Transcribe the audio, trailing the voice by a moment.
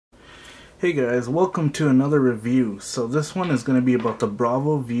Hey guys, welcome to another review. So this one is going to be about the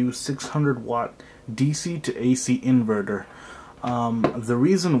BravoView 600 watt DC to AC inverter. The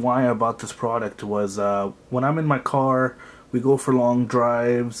reason why I bought this product was when I'm in my car, we go for long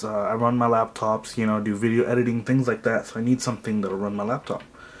drives, I run my laptops, do video editing, things like that, so I need something that'll run my laptop.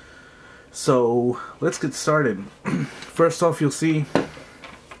 So let's get started. First off, you'll see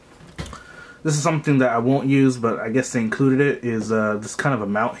this is something that I won't use, but I guess they included it, is this kind of a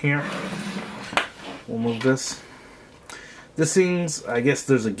mount here. We'll move this. This thing's, I guess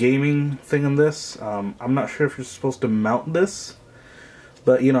there's a gaming thing in this. I'm not sure if you're supposed to mount this,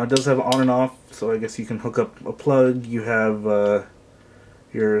 but it does have on and off, so I guess you can hook up a plug. You have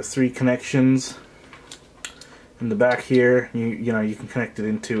your 3 connections in the back here. You can connect it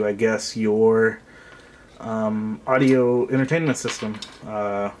into, I guess, your audio entertainment system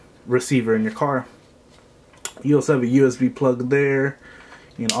receiver in your car. You also have a USB plug there.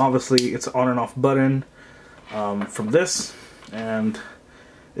 Obviously it's on and off button from this, and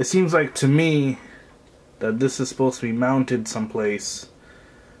it seems like to me that this is supposed to be mounted someplace,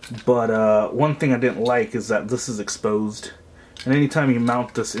 but one thing I didn't like is that this is exposed, and anytime you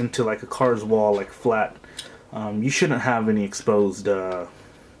mount this into like a car's wall, like flat, you shouldn't have any exposed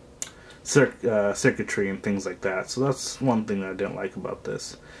circuitry and things like that. So that's one thing that I didn't like about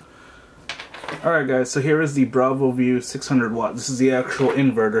this. Alright guys, so here is the BravoView 600 watt. This is the actual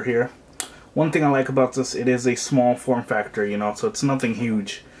inverter here. One thing I like about this, it is a small form factor, so it's nothing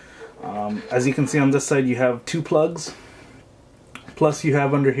huge. As you can see on this side, you have 2 plugs. Plus you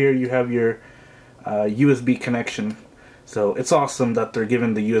have under here, you have your USB connection. So it's awesome that they're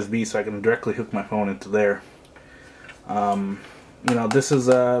giving the USB so I can directly hook my phone into there. This is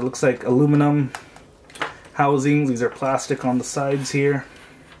looks like aluminum housings. These are plastic on the sides here.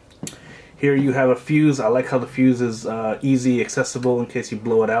 Here you have a fuse. I like how the fuse is easy, accessible in case you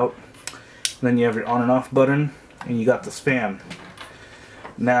blow it out. And then you have your on and off button, and you got this fan.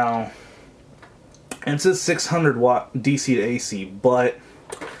 Now, it says 600 watt DC to AC, but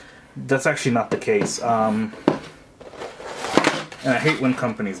that's actually not the case. And I hate when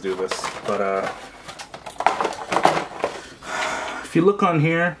companies do this, but if you look on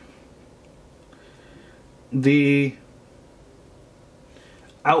here, the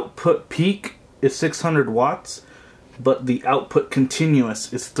output peak is 600 watts, but the output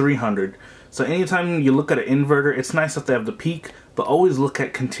continuous is 300. So anytime you look at an inverter, it's nice that they have the peak, but always look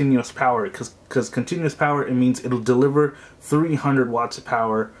at continuous power, because continuous power, it means it'll deliver 300 watts of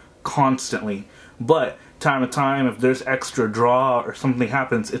power constantly. But time to time, if there's extra draw or something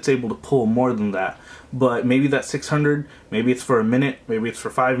happens, it's able to pull more than that. But maybe that 600, maybe it's for a minute, maybe it's for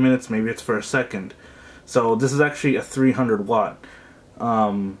 5 minutes, maybe it's for a second. So this is actually a 300 watt.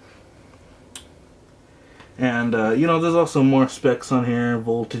 There's also more specs on here,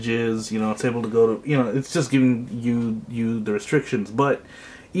 voltages, it's able to go to, it's just giving you the restrictions. But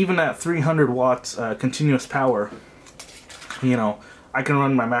even at 300 watts continuous power, I can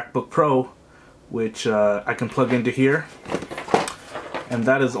run my MacBook Pro, which I can plug into here, and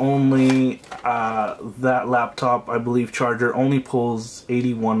that is only, that laptop, I believe, charger only pulls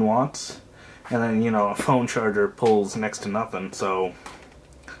 81 watts, and then, a phone charger pulls next to nothing. So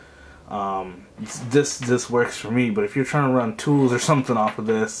this works for me, but if you're trying to run tools or something off of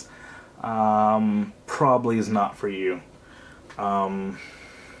this, probably is not for you. And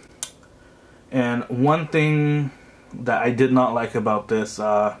one thing that I did not like about this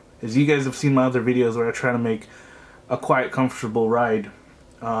is, you guys have seen my other videos where I try to make a quiet, comfortable ride.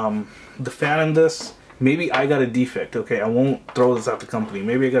 The fan in this, maybe I got a defect, okay? I won't throw this out the company.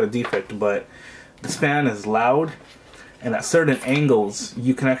 Maybe I got a defect, but this fan is loud, and at certain angles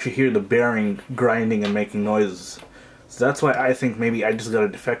you can actually hear the bearing grinding and making noises. So that's why I think maybe I just got a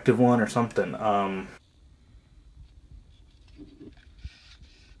defective one or something.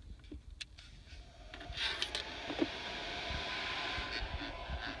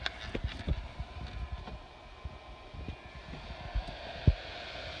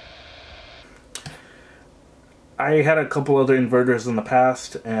 I had a couple other inverters in the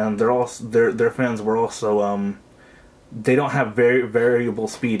past, and their fans were also they don't have very variable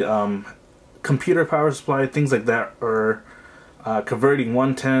speed. Computer power supply, things like that, are converting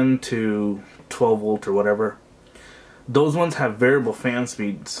 110 to 12 volt or whatever. Those ones have variable fan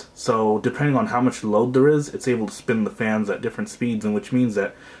speeds, so depending on how much load there is, it's able to spin the fans at different speeds, and which means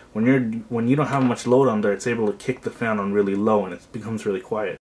that when you don't have much load on there, it's able to kick the fan on really low, and it becomes really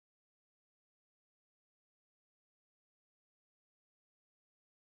quiet.